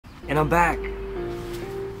And I'm back.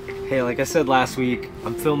 Hey, like I said last week,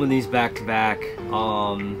 I'm filming these back to back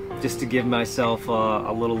just to give myself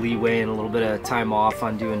a little leeway and a little bit of time off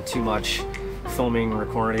on doing too much filming,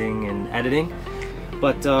 recording, and editing.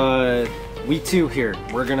 But week 2 here,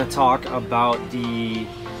 we're gonna talk about the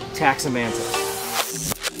Taxa Mantis.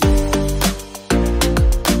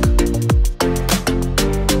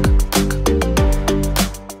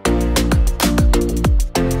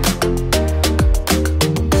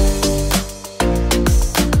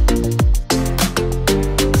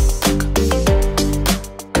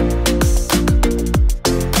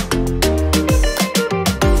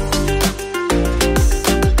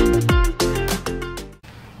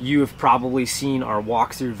 You have probably seen our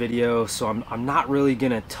walkthrough video, so I'm not really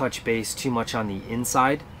gonna touch base too much on the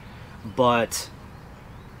inside, but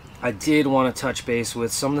I did want to touch base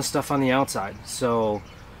with some of the stuff on the outside. So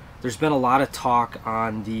there's been a lot of talk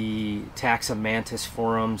on the Taxa Mantis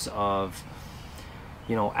forums of,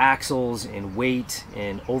 you know, axles and weight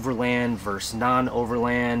and overland versus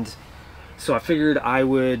non-overland. So I figured I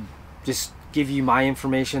would just give you my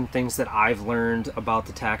information, things that I've learned about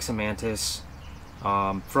the Taxa Mantis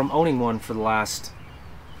from owning one for the last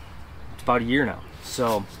about a year now.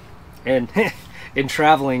 So, and in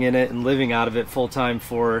traveling in it and living out of it full time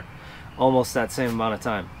for almost that same amount of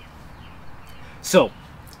time. So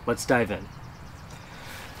let's dive in.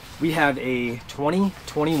 We have a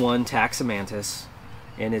 2021 Taxa Mantis,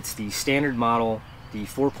 and it's the standard model, the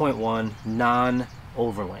 4.1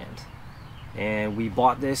 non-overland. And we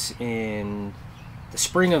bought this in the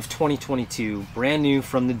spring of 2022, brand new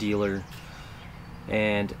from the dealer.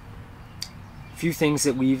 And a few things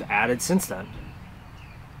that we've added since then.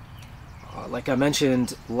 Like I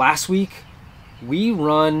mentioned last week, we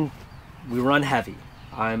run heavy.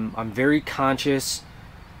 I'm very conscious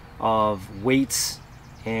of weights,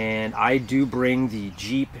 and I do bring the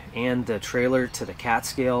Jeep and the trailer to the cat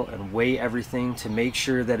scale and weigh everything to make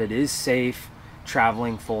sure that it is safe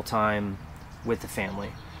traveling full time with the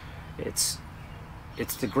family. It's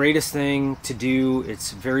the greatest thing to do.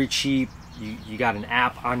 It's very cheap. You got an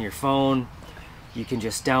app on your phone. You can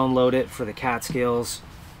just download it for the cat scales.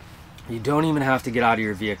 You don't even have to get out of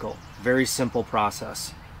your vehicle. Very simple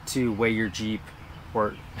process to weigh your Jeep,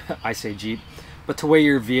 or I say Jeep, but to weigh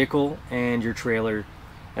your vehicle and your trailer,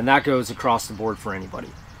 and that goes across the board for anybody.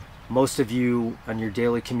 Most of you on your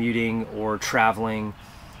daily commuting or traveling,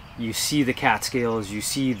 you see the cat scales, you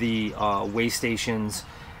see the weigh stations,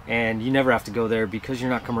 and you never have to go there because you're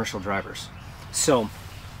not commercial drivers. So,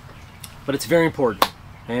 but it's very important,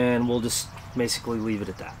 and we'll just basically leave it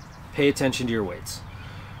at that. Pay attention to your weights.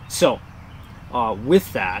 So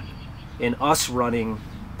with that, and us running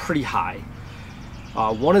pretty high,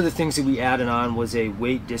 one of the things that we added on was a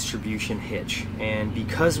weight distribution hitch. And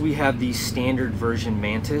because we have the standard version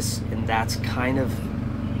Mantis, and that's kind of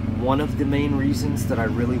one of the main reasons that I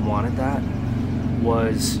really wanted that,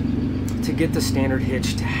 was to get the standard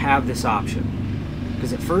hitch to have this option.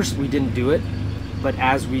 Because at first we didn't do it, but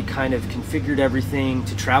as we kind of configured everything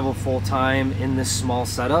to travel full time in this small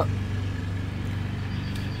setup,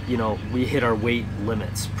 you know, we hit our weight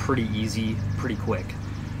limits pretty easy, pretty quick.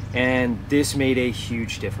 And this made a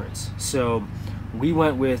huge difference. So we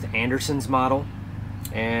went with Anderson's model,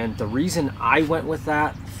 and the reason I went with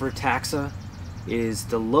that for Taxa is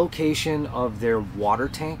the location of their water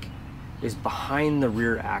tank is behind the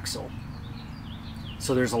rear axle.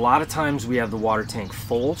 So there's a lot of times we have the water tank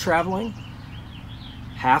full traveling,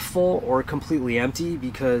 half full, or completely empty,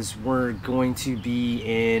 because we're going to be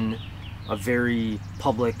in a very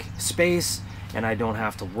public space and I don't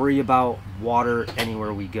have to worry about water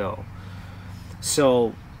anywhere we go.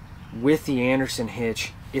 So with the Anderson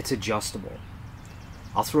hitch, it's adjustable.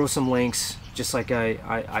 I'll throw some links, just like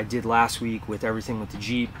I did last week with everything with the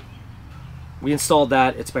Jeep. We installed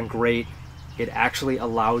that. It's been great. It actually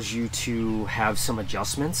allows you to have some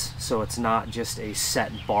adjustments, so it's not just a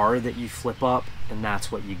set bar that you flip up and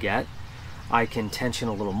that's what you get. I can tension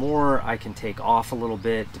a little more, I can take off a little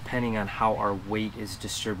bit, depending on how our weight is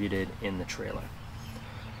distributed in the trailer.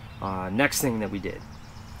 Next thing that we did,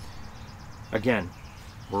 again,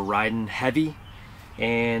 we're riding heavy,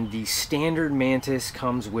 and the standard Mantis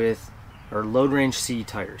comes with our load range C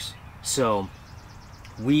tires. So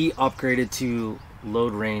we upgraded to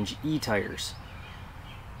load range E tires.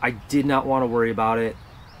 I did not want to worry about it.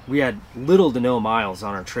 We had little to no miles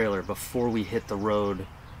on our trailer before we hit the road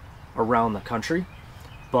around the country,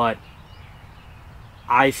 but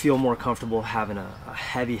I feel more comfortable having a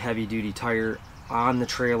heavy duty tire on the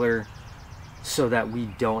trailer so that we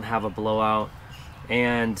don't have a blowout.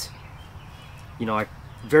 And you know, I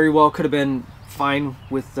very well could have been fine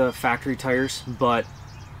with the factory tires, but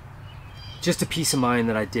just a peace of mind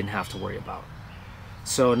that I didn't have to worry about.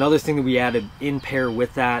 So another thing that we added in pair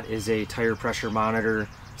with that is a tire pressure monitor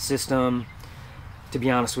system. To be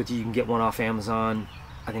honest with you, you can get one off Amazon.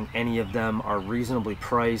 I think any of them are reasonably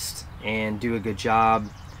priced and do a good job.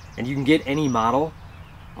 And you can get any model,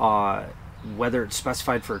 whether it's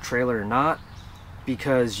specified for a trailer or not,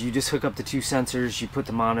 because you just hook up the 2 sensors, you put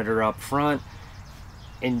the monitor up front,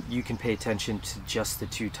 and you can pay attention to just the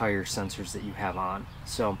 2 tire sensors that you have on.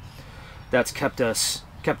 So that's kept us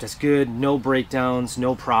good, no breakdowns,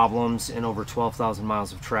 no problems in over 12,000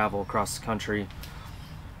 miles of travel across the country.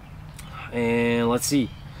 And let's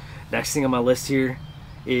see, next thing on my list here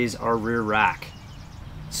is our rear rack.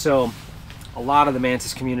 So a lot of the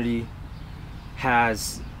Mantis community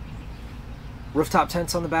has rooftop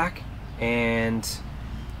tents on the back, and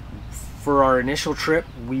for our initial trip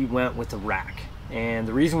we went with the rack. And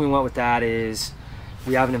the reason we went with that is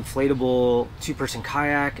we have an inflatable 2-person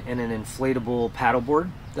kayak and an inflatable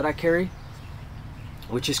paddleboard that I carry,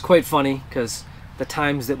 which is quite funny because the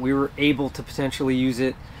times that we were able to potentially use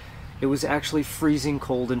it, it was actually freezing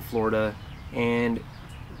cold in Florida and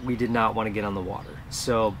we did not want to get on the water.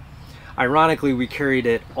 So ironically, we carried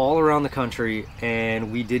it all around the country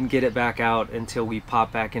and we didn't get it back out until we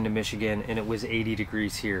popped back into Michigan, and it was 80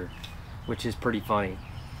 degrees here, which is pretty funny.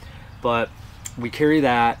 But we carry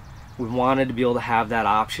that. We wanted to be able to have that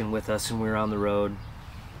option with us when we were on the road.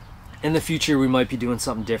 In the future, we might be doing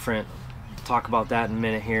something different. We'll talk about that in a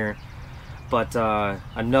minute here. But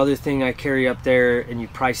another thing I carry up there, and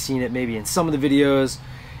you've probably seen it maybe in some of the videos,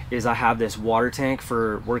 is I have this water tank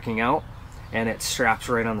for working out, and it straps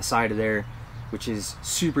right on the side of there, which is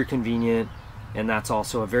super convenient. And that's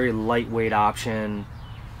also a very lightweight option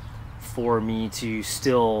for me to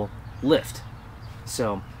still lift.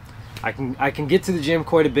 So I can get to the gym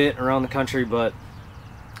quite a bit around the country, but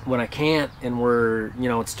when I can't, and we're, you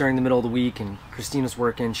know, it's during the middle of the week and Christina's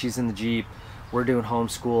working, she's in the Jeep, we're doing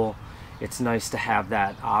homeschool, it's nice to have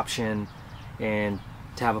that option and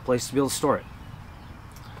to have a place to be able to store it.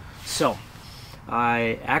 So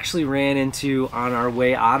I actually ran into, on our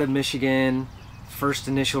way out of Michigan, first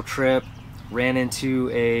initial trip, ran into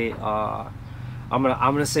a I'm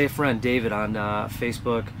gonna say a friend, David, on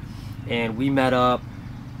Facebook, and we met up.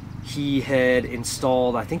 He had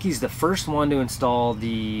installed, I think he's the first one to install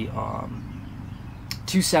the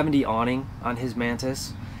 270 awning on his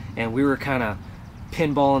Mantis, and we were kind of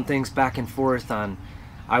pinballing things back and forth on,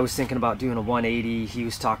 I was thinking about doing a 180, he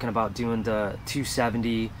was talking about doing the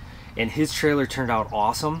 270, and his trailer turned out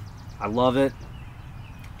awesome. I love it,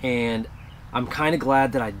 and I'm kind of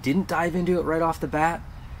glad that I didn't dive into it right off the bat.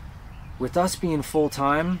 With us being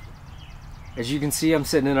full-time, as you can see, I'm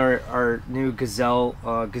sitting in our new Gazelle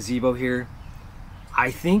gazebo here.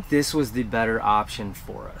 I think this was the better option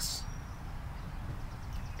for us.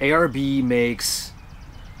 ARB makes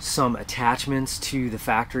some attachments to the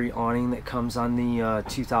factory awning that comes on the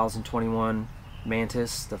 2021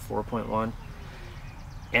 Mantis, the 4.1.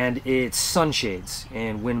 And it's sunshades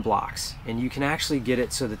and wind blocks. And you can actually get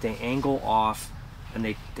it so that they angle off and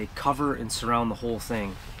they cover and surround the whole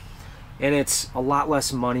thing. And it's a lot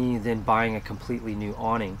less money than buying a completely new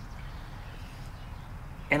awning.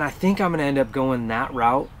 And I think I'm gonna end up going that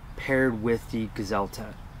route paired with the Gazelle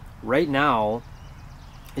tent. Right now,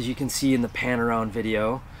 as you can see in the pan around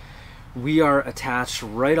video, we are attached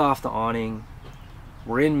right off the awning.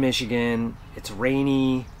 We're in Michigan, it's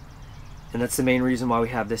rainy, and that's the main reason why we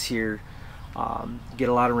have this here. Get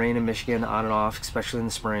a lot of rain in Michigan on and off, especially in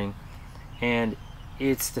the spring. And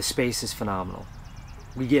the space is phenomenal.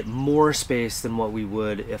 We get more space than what we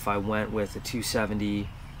would if I went with a 270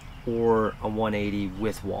 or a 180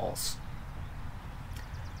 with walls.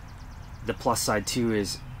 The plus side too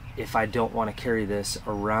is, if I don't want to carry this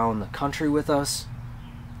around the country with us,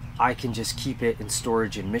 I can just keep it in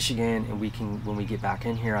storage in Michigan, and we can, when we get back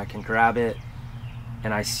in here, I can grab it,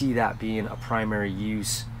 and I see that being a primary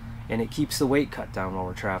use, and it keeps the weight cut down while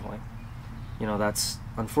we're traveling. You know, that's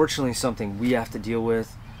unfortunately something we have to deal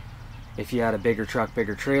with. If you had a bigger truck,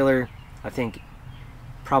 bigger trailer, I think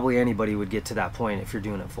probably anybody would get to that point if you're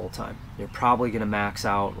doing it full time. You're probably going to max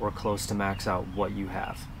out or close to max out what you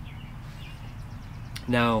have.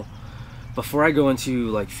 Now, before I go into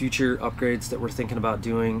like future upgrades that we're thinking about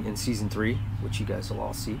doing in season 3, which you guys will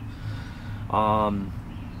all see, I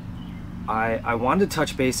wanted to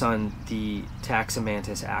touch base on the Taxa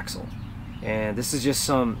Mantis axle. And this is just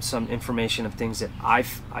some information of things that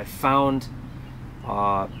I've found,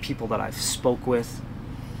 people that I've spoke with.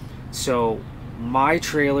 So my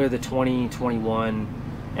trailer, the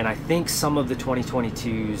 2021, and I think some of the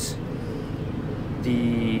 2022s,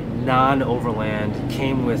 the non-overland,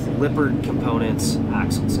 came with Lippert Components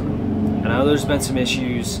axles in them. And know there's been some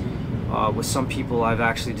issues with some people. I've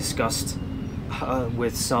actually discussed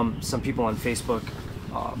with some people on Facebook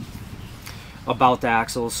about the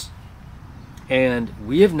axles, and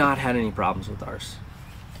we have not had any problems with ours.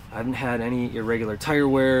 I haven't had any irregular tire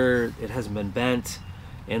wear. It hasn't been bent,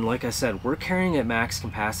 and like I said, we're carrying at max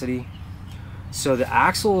capacity. So the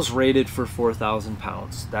axle is rated for 4,000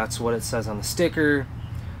 pounds. That's what it says on the sticker.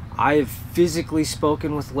 I've physically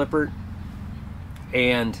spoken with Lippert,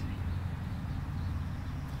 and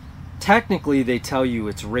technically they tell you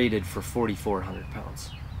it's rated for 4,400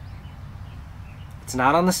 pounds. It's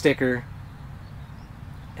not on the sticker,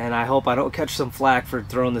 and I hope I don't catch some flack for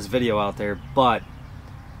throwing this video out there, but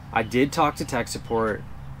I did talk to tech support.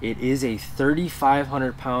 It is a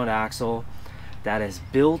 3,500 pound axle that is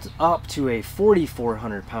built up to a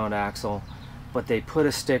 4,400 pound axle, but they put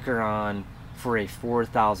a sticker on for a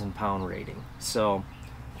 4,000 pound rating. So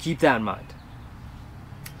keep that in mind.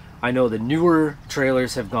 I know the newer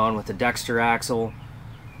trailers have gone with the Dexter axle.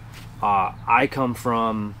 I come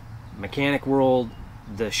from Mechanic World,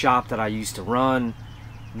 the shop that I used to run.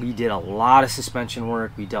 We did a lot of suspension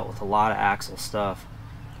work. We dealt with a lot of axle stuff.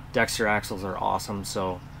 Dexter axles are awesome,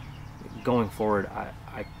 so going forward,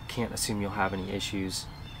 I can't assume you'll have any issues.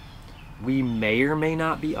 We may or may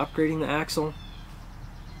not be upgrading the axle.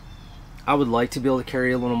 I would like to be able to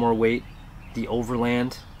carry a little more weight. The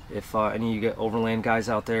Overland, if any of you get Overland guys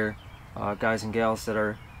out there, guys and gals that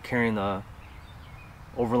are carrying the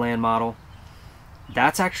Overland model,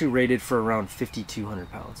 that's actually rated for around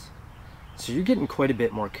 5,200 pounds. So you're getting quite a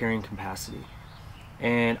bit more carrying capacity.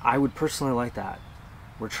 And I would personally like that.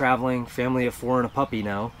 We're traveling, family of 4 and a puppy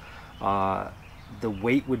now. The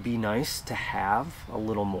weight would be nice to have a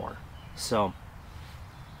little more. So,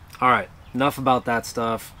 all right, enough about that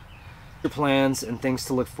stuff. Your plans and things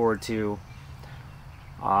to look forward to.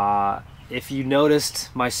 If you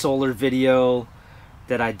noticed my solar video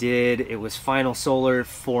that I did, it was final solar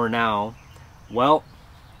for now. Well,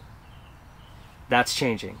 that's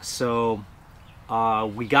changing. So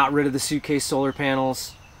we got rid of the suitcase solar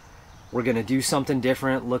panels. We're gonna do something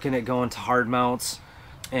different, looking at going to hard mounts,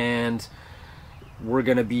 and we're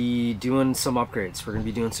gonna be doing some upgrades. We're gonna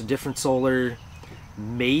be doing some different solar,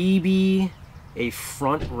 maybe a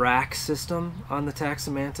front rack system on the Taxa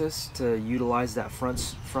Mantis to utilize that front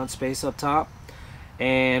space up top.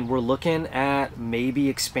 And we're looking at maybe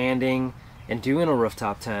expanding and doing a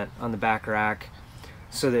rooftop tent on the back rack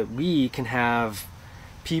so that we can have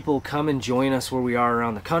people come and join us where we are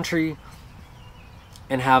around the country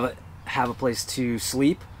and have a place to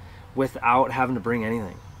sleep without having to bring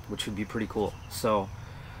anything, which would be pretty cool. So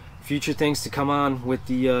future things to come on with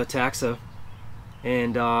the Taxa,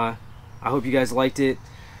 and I hope you guys liked it.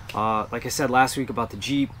 Like I said last week about the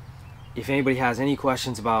Jeep, if anybody has any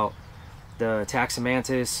questions about the Taxa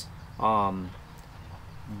Mantis,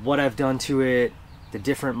 what I've done to it, the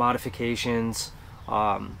different modifications,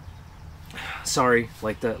 sorry,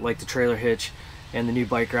 like the trailer hitch and the new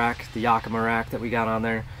bike rack, the Yakima rack that we got on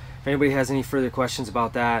there. If anybody has any further questions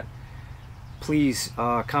about that, please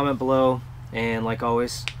comment below, and like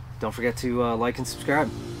always, don't forget to like and subscribe.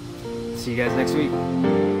 See you guys next week.